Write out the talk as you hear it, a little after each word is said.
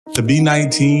To be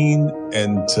 19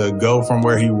 and to go from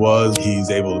where he was, he's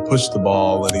able to push the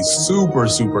ball and he's super,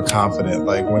 super confident.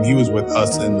 Like when he was with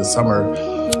us in the summer,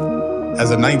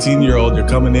 as a 19-year-old, you're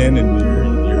coming in and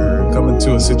you're coming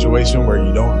to a situation where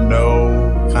you don't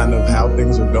know kind of how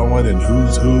things are going and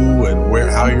who's who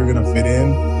and how you're going to fit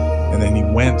in. And then he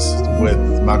went with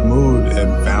Mahmoud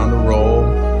and found a role,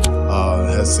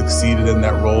 has succeeded in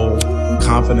that role.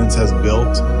 Confidence has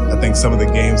built. I think some of the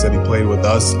games that he played with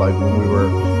us, like when we were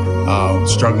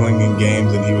struggling in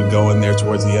games and he would go in there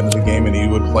towards the end of the game and he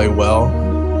would play well,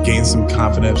 gain some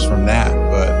confidence from that.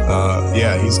 But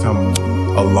yeah, he's come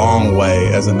a long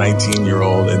way as a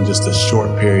 19-year-old in just a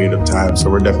short period of time. So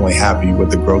we're definitely happy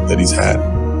with the growth that he's had.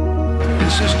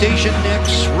 This is Daishen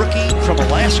Nix, rookie from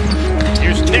Alaska.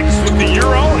 Here's Nix with the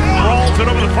Euro and rolls it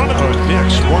over the front of him.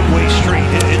 Nix, one-way street.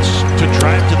 It's to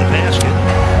drive to the basket.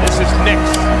 This is Nix.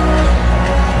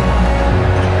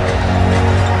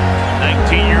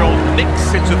 19-year-old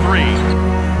Nix hits a three.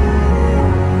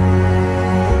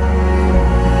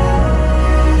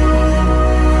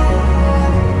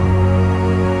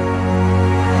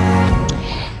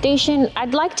 Daishen,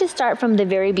 I'd like to start from the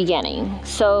very beginning.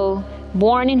 So,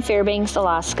 born in Fairbanks,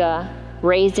 Alaska,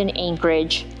 raised in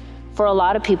Anchorage. For a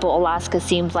lot of people, Alaska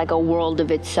seems like a world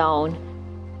of its own.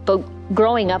 But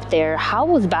growing up there, how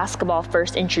was basketball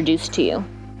first introduced to you?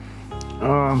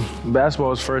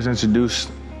 Basketball was first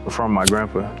introduced from my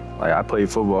grandpa. Like I played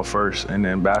football first, and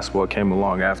then basketball came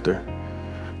along after.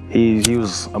 He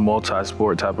was a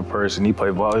multi-sport type of person. He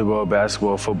played volleyball,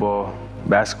 basketball, football,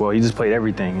 basketball. He just played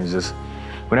everything. It's just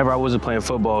whenever I wasn't playing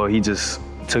football, he just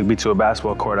took me to a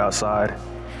basketball court outside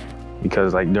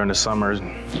because like during the summers,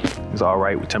 it's all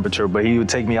right with temperature, but he would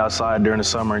take me outside during the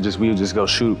summer and we would just go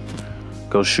shoot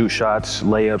shots,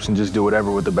 layups, and just do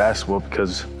whatever with the basketball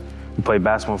because we played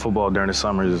basketball and football during the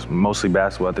summers, mostly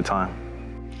basketball at the time.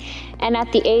 And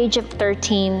at the age of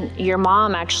 13, your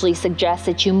mom actually suggests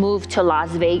that you move to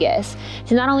Las Vegas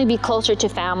to not only be closer to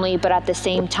family, but at the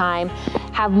same time,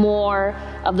 have more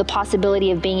of the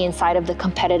possibility of being inside of the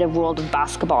competitive world of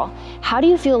basketball. How do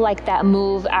you feel like that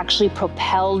move actually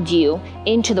propelled you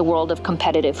into the world of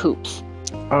competitive hoops?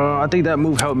 I think that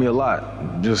move helped me a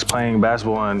lot. Just playing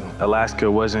basketball in Alaska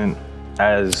wasn't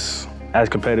as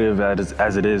competitive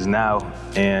as it is now.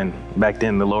 And back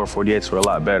then, the lower 48s were a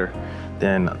lot better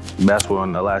than basketball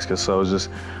in Alaska. So it was just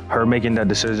her making that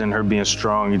decision, her being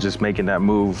strong, and just making that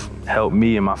move helped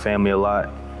me and my family a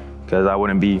lot because I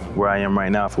wouldn't be where I am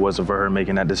right now if it wasn't for her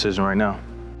making that decision right now.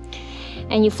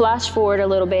 And you flash forward a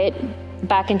little bit,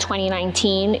 back in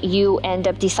 2019, you end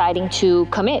up deciding to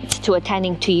commit to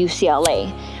attending to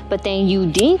UCLA. But then you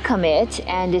decommit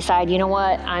and decide, you know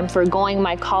what, I'm forgoing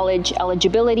my college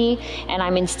eligibility and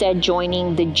I'm instead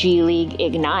joining the G League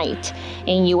Ignite.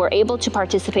 And you were able to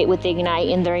participate with the Ignite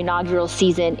in their inaugural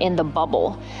season in the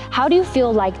bubble. How do you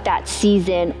feel like that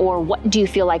season, or what do you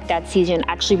feel like that season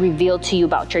actually revealed to you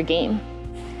about your game?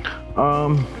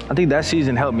 I think that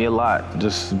season helped me a lot.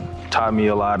 Just taught me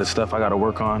a lot of stuff I got to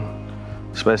work on,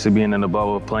 especially being in the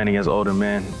bubble, playing against older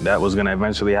men. That was going to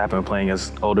eventually happen, playing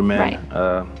against older men.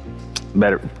 Right.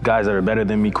 Better guys that are better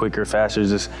than me, quicker, faster.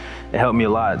 Just it helped me a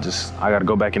lot. Just I got to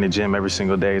go back in the gym every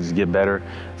single day, just get better,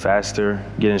 faster,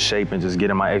 get in shape, and just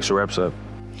getting my extra reps up.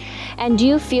 And do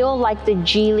you feel like the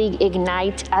G League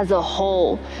Ignite as a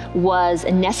whole was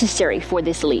necessary for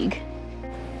this league?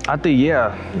 I think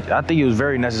it was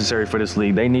very necessary for this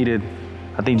league. They needed,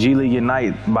 I think G League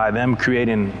Ignite, by them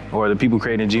creating, or the people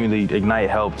creating G League Ignite,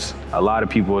 helped a lot of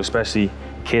people, especially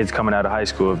kids coming out of high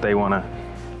school, if they want to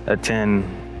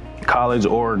attend college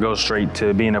or go straight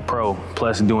to being a pro,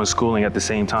 plus doing schooling at the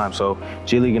same time. So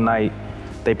G League Ignite,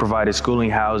 they provided schooling,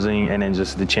 housing, and then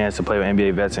just the chance to play with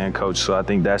NBA vets and coach. So I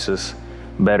think that's just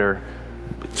better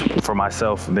for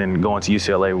myself than going to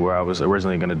UCLA, where I was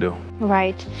originally going to do.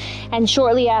 Right. And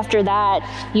shortly after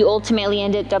that, you ultimately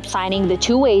ended up signing the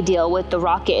two-way deal with the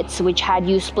Rockets, which had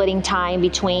you splitting time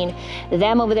between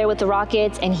them over there with the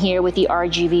Rockets and here with the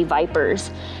RGV Vipers.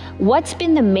 What's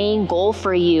been the main goal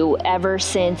for you ever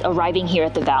since arriving here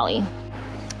at the Valley?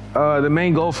 The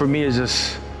main goal for me is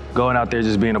just going out there,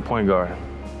 just being a point guard.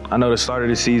 I know the start of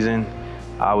the season,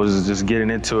 I was just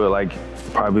getting into it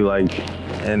probably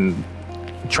in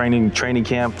training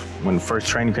camp. When the first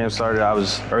training camp started,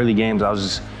 early games, I was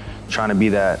just trying to be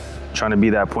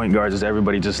that point guard just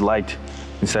everybody just liked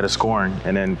instead of scoring.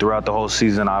 And then throughout the whole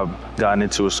season, I've gotten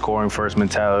into a scoring first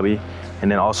mentality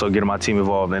and then also getting my team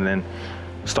involved. And then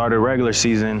started regular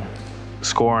season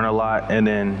scoring a lot, and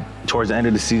then towards the end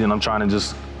of the season, I'm trying to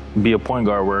just be a point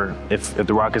guard where if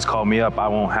the Rockets call me up, I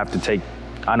won't have to take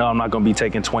I know I'm not going to be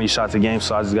taking 20 shots a game,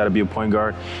 so I just got to be a point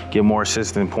guard, get more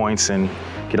assists and points, and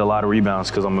get a lot of rebounds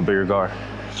because I'm a bigger guard.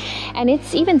 And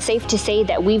it's even safe to say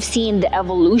that we've seen the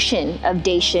evolution of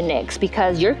Daishen Nix,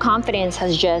 because your confidence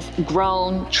has just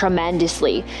grown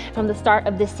tremendously from the start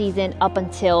of this season up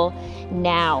until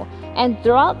now. And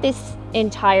throughout this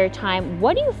entire time,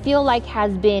 what do you feel like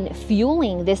has been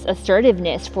fueling this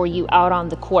assertiveness for you out on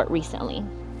the court recently?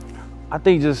 I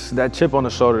think just that chip on the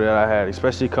shoulder that I had,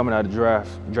 especially coming out of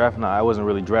draft night. I wasn't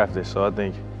really drafted, so I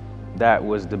think that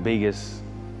was the biggest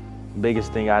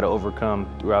thing I had to overcome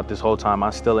throughout this whole time. I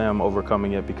still am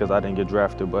overcoming it because I didn't get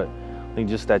drafted, but I think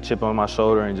just that chip on my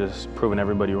shoulder and just proving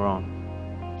everybody wrong.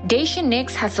 Daishen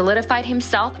Nix has solidified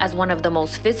himself as one of the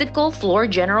most physical floor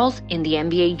generals in the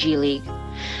NBA G League.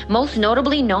 Most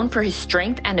notably known for his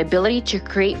strength and ability to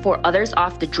create for others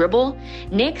off the dribble,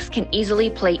 Nix can easily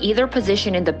play either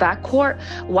position in the backcourt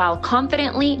while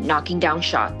confidently knocking down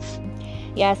shots.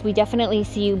 Yes, we definitely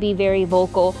see you be very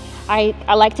vocal. I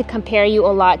like to compare you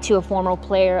a lot to a former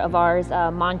player of ours,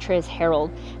 Montrezl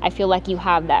Harrell. I feel like you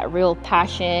have that real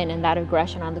passion and that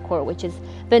aggression on the court, which is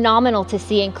phenomenal to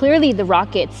see. And clearly the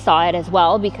Rockets saw it as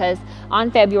well, because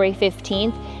on February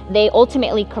 15th, they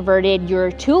ultimately converted your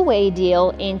two-way deal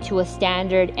into a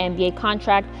standard NBA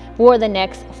contract for the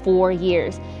next 4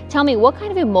 years. Tell me, what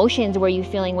kind of emotions were you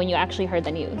feeling when you actually heard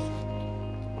the news?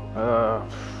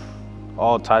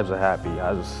 All types of happy.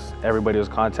 Everybody was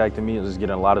contacting me. I was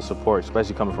getting a lot of support,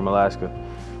 especially coming from Alaska.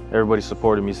 Everybody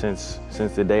supported me since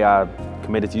the day I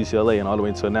committed to UCLA and all the way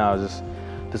until now. Just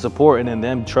the support, and then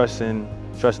them trusting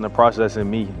the process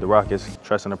in me, the Rockets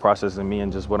trusting the process in me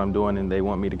and just what I'm doing, and they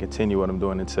want me to continue what I'm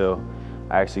doing until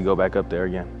I actually go back up there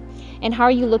again. And how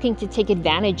are you looking to take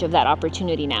advantage of that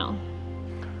opportunity now?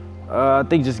 I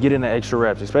think just getting the extra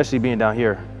reps, especially being down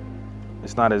here.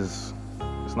 It's not as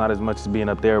much as being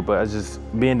up there, but it's just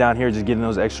being down here, just getting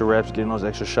those extra reps, getting those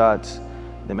extra shots,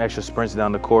 them extra sprints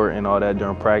down the court and all that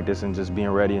during practice, and just being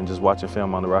ready and just watching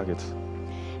film on the Rockets.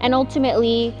 And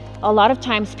ultimately, a lot of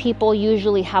times people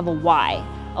usually have a why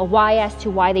as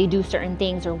to why they do certain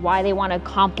things or why they want to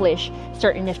accomplish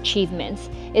certain achievements.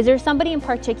 Is there somebody in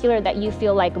particular that you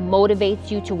feel like motivates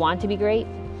you to want to be great?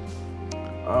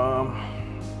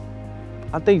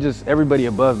 I think just everybody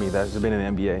above me that's been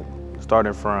in the NBA.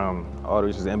 Starting from all the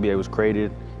reasons the NBA was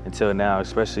created until now,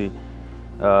 especially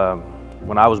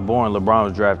when I was born, LeBron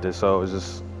was drafted. So it was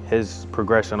just his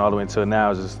progression all the way until now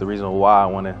is just the reason why I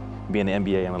want to be in the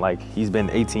NBA. And like, he's been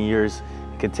 18 years,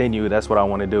 continue, that's what I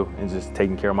want to do, and just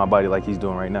taking care of my body like he's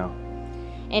doing right now.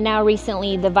 And now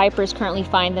recently, the Vipers currently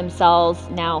find themselves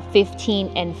now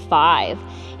 15-5.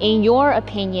 In your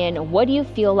opinion, what do you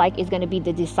feel like is going to be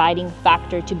the deciding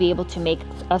factor to be able to make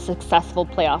a successful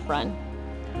playoff run?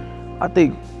 I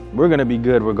think we're going to be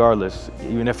good regardless,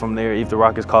 even if from there, if the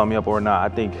Rockets call me up or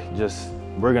not. I think just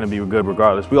we're going to be good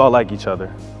regardless. We all like each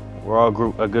other. We're all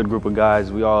a good group of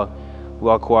guys. We all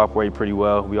cooperate pretty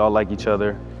well. We all like each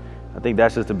other. I think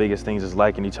that's just the biggest thing, just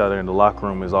liking each other. And the locker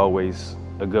room is always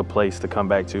a good place to come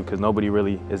back to, because nobody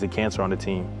really is a cancer on the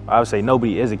team. I would say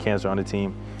nobody is a cancer on the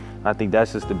team. I think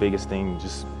that's just the biggest thing,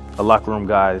 just a locker room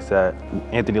guy is that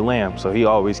Anthony Lamb. So he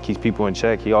always keeps people in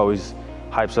check. He always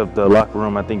hypes up the locker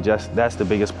room. I think just that's the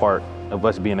biggest part of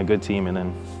us being a good team, and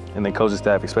then coaching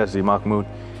staff, especially Mahmoud,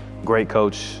 great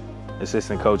coach,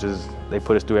 assistant coaches. They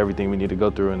put us through everything we need to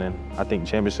go through, and then I think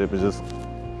championship is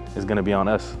going to be on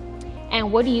us.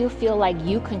 And what do you feel like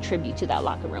you contribute to that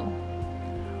locker room?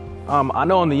 I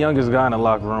know I'm the youngest guy in the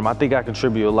locker room. I think I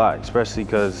contribute a lot, especially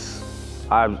because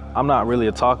I'm not really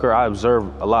a talker. I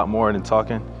observe a lot more than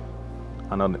talking.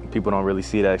 I know that people don't really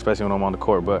see that, especially when I'm on the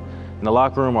court, but in the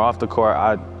locker room or off the court,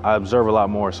 I observe a lot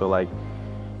more. So like,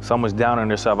 someone's down on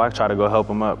themselves, I try to go help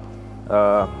them up.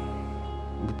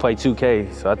 We play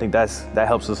 2K, so I think that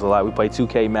helps us a lot. We play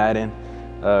 2K, Madden,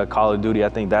 Call of Duty. I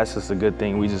think that's just a good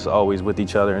thing. We just always with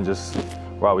each other, and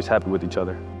we're always happy with each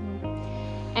other.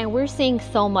 And we're seeing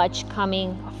so much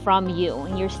coming from you,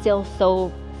 and you're still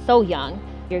so young.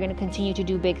 You're going to continue to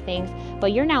do big things,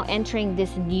 but you're now entering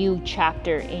this new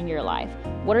chapter in your life.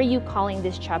 What are you calling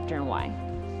this chapter, and why?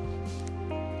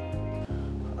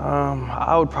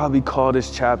 I would probably call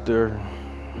this chapter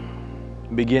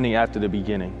beginning after the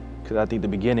beginning, because I think the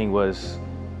beginning was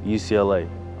UCLA.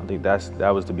 I think that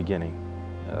was the beginning,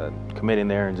 committing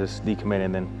there and just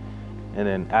decommitting, and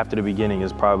then after the beginning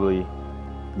is probably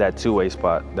that two-way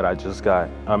spot that I just got.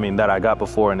 That I got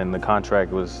before, and then the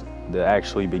contract was the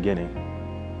actually beginning.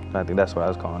 I think that's what I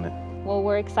was calling it. Well,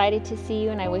 we're excited to see you,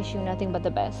 and I wish you nothing but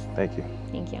the best. Thank you.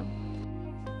 Thank you.